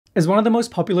As one of the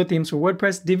most popular themes for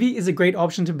WordPress, Divi is a great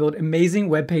option to build amazing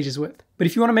web pages with. But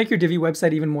if you want to make your Divi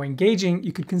website even more engaging,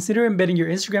 you could consider embedding your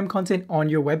Instagram content on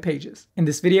your web pages. In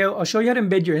this video, I'll show you how to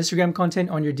embed your Instagram content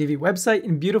on your Divi website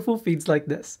in beautiful feeds like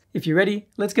this. If you're ready,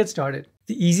 let's get started.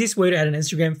 The easiest way to add an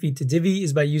Instagram feed to Divi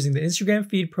is by using the Instagram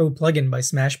Feed Pro plugin by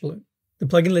Smashballoon. The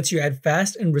plugin lets you add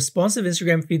fast and responsive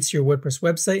Instagram feeds to your WordPress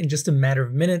website in just a matter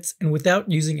of minutes and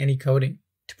without using any coding.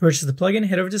 To purchase the plugin,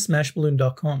 head over to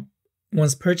smashballoon.com.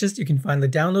 Once purchased, you can find the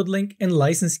download link and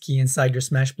license key inside your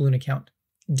Smashballoon account.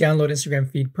 Download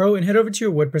Instagram Feed Pro and head over to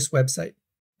your WordPress website.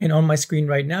 And on my screen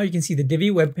right now, you can see the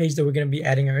Divi webpage that we're going to be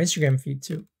adding our Instagram feed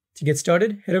to. To get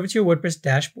started, head over to your WordPress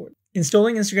dashboard.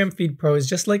 Installing Instagram Feed Pro is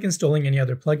just like installing any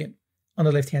other plugin. On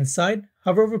the left-hand side,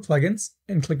 hover over Plugins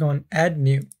and click on Add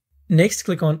New. Next,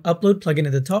 click on Upload Plugin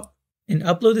at the top and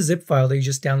upload the zip file that you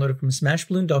just downloaded from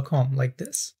smashballoon.com like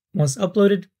this. Once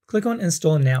uploaded, click on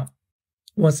Install Now.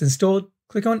 Once installed,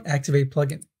 click on Activate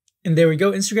Plugin. And there we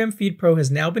go, Instagram Feed Pro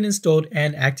has now been installed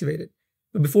and activated.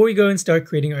 But before we go and start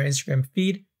creating our Instagram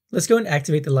feed, let's go and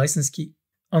activate the license key.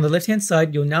 On the left-hand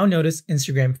side, you'll now notice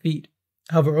Instagram Feed.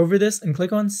 Hover over this and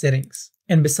click on Settings.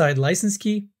 And beside License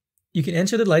Key, you can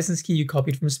enter the license key you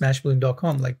copied from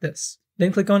smashballoon.com like this.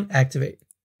 Then click on Activate.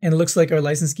 And it looks like our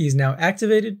license key is now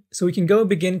activated, so we can go and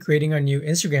begin creating our new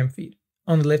Instagram feed.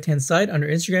 On the left-hand side, under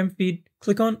Instagram Feed,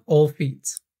 click on All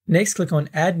Feeds. Next, click on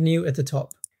Add New at the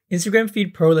top. Instagram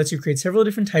Feed Pro lets you create several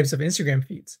different types of Instagram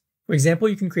feeds. For example,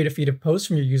 you can create a feed of posts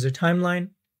from your user timeline,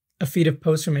 a feed of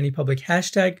posts from any public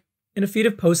hashtag, and a feed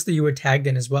of posts that you were tagged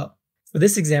in as well. For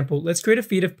this example, let's create a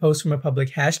feed of posts from a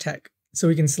public hashtag. So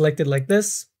we can select it like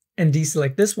this, and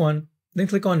deselect this one, then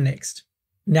click on Next.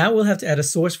 Now we'll have to add a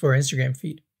source for our Instagram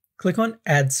feed. Click on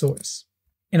Add Source.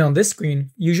 And on this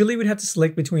screen, usually we'd have to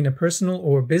select between a personal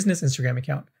or business Instagram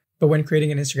account. But when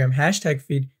creating an Instagram hashtag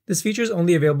feed, this feature is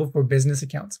only available for business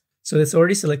accounts. So it's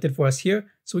already selected for us here,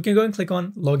 so we can go and click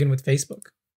on Login with Facebook.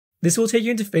 This will take you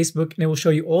into Facebook and it will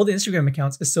show you all the Instagram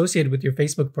accounts associated with your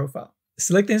Facebook profile.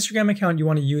 Select the Instagram account you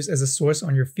want to use as a source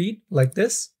on your feed, like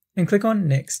this, and click on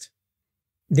Next.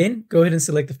 Then go ahead and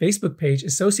select the Facebook page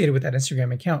associated with that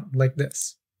Instagram account, like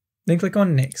this. Then click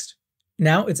on Next.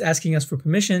 Now it's asking us for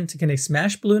permission to connect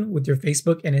Smashballoon with your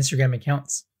Facebook and Instagram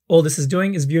accounts. All this is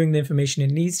doing is viewing the information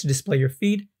it needs to display your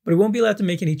feed, but it won't be allowed to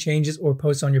make any changes or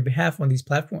posts on your behalf on these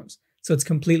platforms, so it's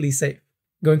completely safe.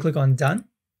 Go and click on Done,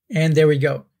 and there we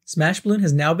go. Smashballoon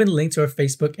has now been linked to our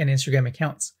Facebook and Instagram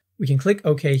accounts. We can click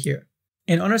OK here.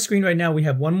 And on our screen right now, we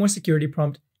have one more security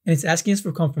prompt, and it's asking us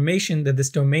for confirmation that this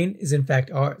domain is in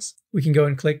fact ours. We can go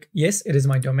and click Yes, it is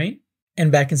my domain. And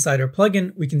back inside our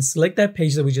plugin, we can select that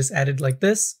page that we just added like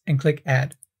this and click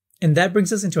Add. And that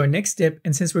brings us into our next step,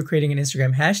 and since we're creating an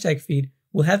Instagram hashtag feed,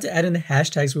 we'll have to add in the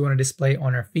hashtags we want to display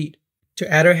on our feed.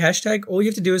 To add our hashtag, all you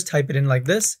have to do is type it in like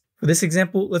this. For this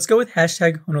example, let's go with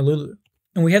hashtag Honolulu.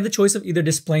 And we have the choice of either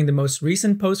displaying the most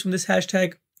recent posts from this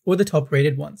hashtag or the top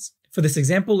rated ones. For this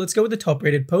example, let's go with the top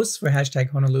rated posts for hashtag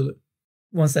Honolulu.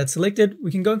 Once that's selected, we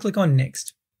can go and click on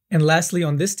Next. And lastly,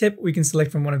 on this tip, we can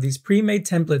select from one of these pre-made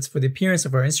templates for the appearance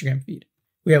of our Instagram feed.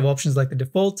 We have options like the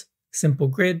default, simple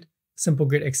grid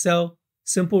XL,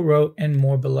 simple row, and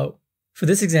more below. For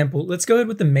this example, let's go ahead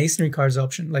with the masonry cards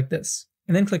option like this,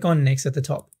 and then click on Next at the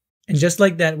top. And just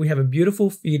like that, we have a beautiful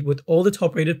feed with all the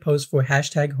top rated posts for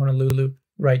hashtag Honolulu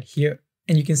right here.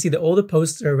 And you can see that all the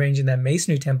posts are arranged in that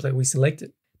masonry template we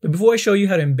selected. But before I show you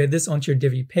how to embed this onto your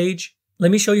Divi page, let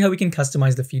me show you how we can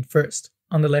customize the feed first.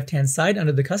 On the left-hand side,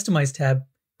 under the Customize tab,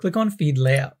 click on Feed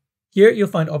Layout. Here, you'll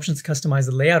find options to customize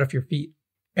the layout of your feed.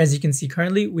 As you can see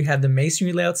currently, we have the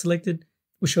masonry layout selected,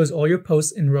 which shows all your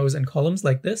posts in rows and columns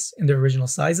like this in their original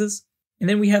sizes. And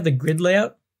then we have the grid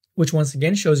layout, which once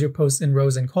again shows your posts in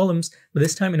rows and columns, but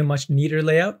this time in a much neater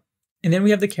layout. And then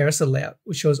we have the carousel layout,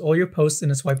 which shows all your posts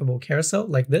in a swipeable carousel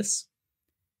like this.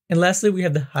 And lastly, we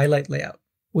have the highlight layout,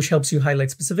 which helps you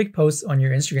highlight specific posts on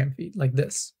your Instagram feed like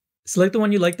this. Select the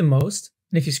one you like the most,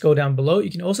 and if you scroll down below,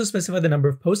 you can also specify the number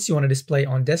of posts you want to display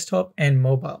on desktop and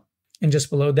mobile. And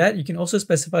just below that, you can also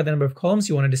specify the number of columns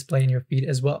you want to display in your feed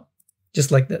as well,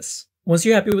 just like this. Once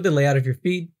you're happy with the layout of your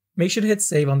feed, make sure to hit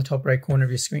Save on the top right corner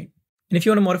of your screen. And if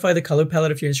you want to modify the color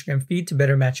palette of your Instagram feed to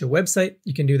better match your website,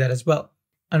 you can do that as well.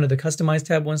 Under the Customize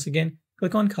tab, once again,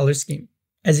 click on Color Scheme.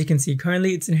 As you can see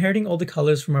currently, it's inheriting all the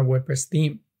colors from our WordPress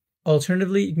theme.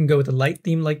 Alternatively, you can go with a light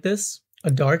theme like this,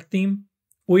 a dark theme,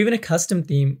 or even a custom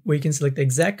theme where you can select the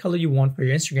exact color you want for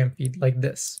your Instagram feed like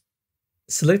this.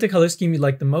 Select the color scheme you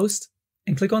like the most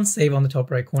and click on Save on the top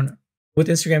right corner. With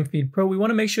Instagram Feed Pro, we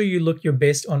want to make sure you look your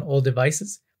best on all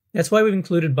devices. That's why we've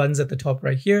included buttons at the top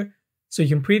right here, so you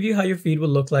can preview how your feed will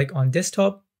look like on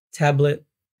desktop, tablet,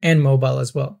 and mobile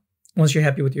as well. Once you're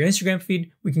happy with your Instagram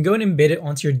feed, we can go and embed it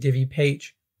onto your Divi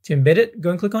page. To embed it, go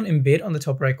and click on Embed on the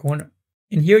top right corner.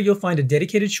 And here you'll find a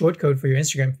dedicated shortcode for your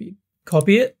Instagram feed.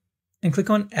 Copy it and click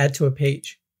on Add to a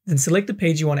page. Then select the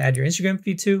page you want to add your Instagram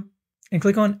feed to and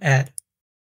click on Add.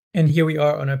 And here we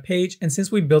are on our page, and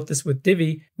since we built this with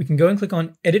Divi, we can go and click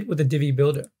on Edit with the Divi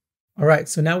Builder. Alright,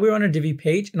 so now we're on our Divi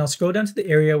page, and I'll scroll down to the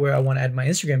area where I want to add my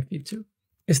Instagram feed to.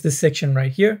 It's this section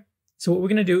right here. So what we're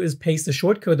going to do is paste the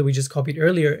shortcode that we just copied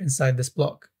earlier inside this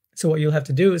block. So what you'll have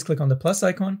to do is click on the plus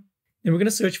icon, and we're going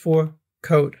to search for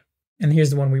code. And here's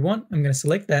the one we want. I'm going to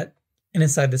select that, and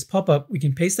inside this pop-up, we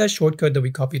can paste that shortcode that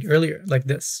we copied earlier, like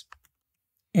this.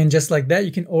 And just like that,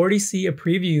 you can already see a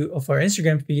preview of our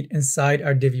Instagram feed inside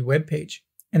our Divi web page.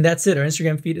 And that's it, our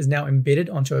Instagram feed is now embedded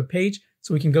onto our page,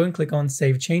 so we can go and click on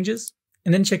Save Changes,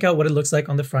 and then check out what it looks like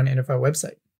on the front end of our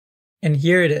website. And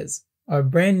here it is, our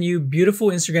brand new beautiful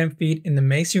Instagram feed in the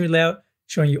masonry layout,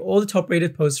 showing you all the top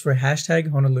rated posts for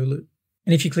hashtag Honolulu.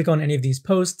 And if you click on any of these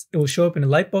posts, it will show up in a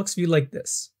lightbox view like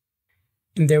this.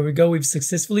 And there we go, we've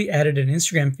successfully added an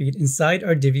Instagram feed inside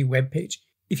our Divi web page.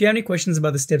 If you have any questions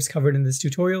about the steps covered in this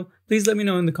tutorial, please let me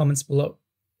know in the comments below.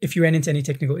 If you ran into any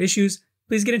technical issues,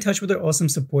 please get in touch with our awesome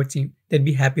support team. They'd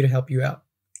be happy to help you out.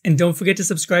 And don't forget to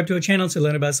subscribe to our channel to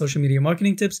learn about social media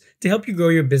marketing tips to help you grow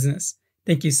your business.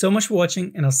 Thank you so much for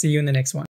watching, and I'll see you in the next one.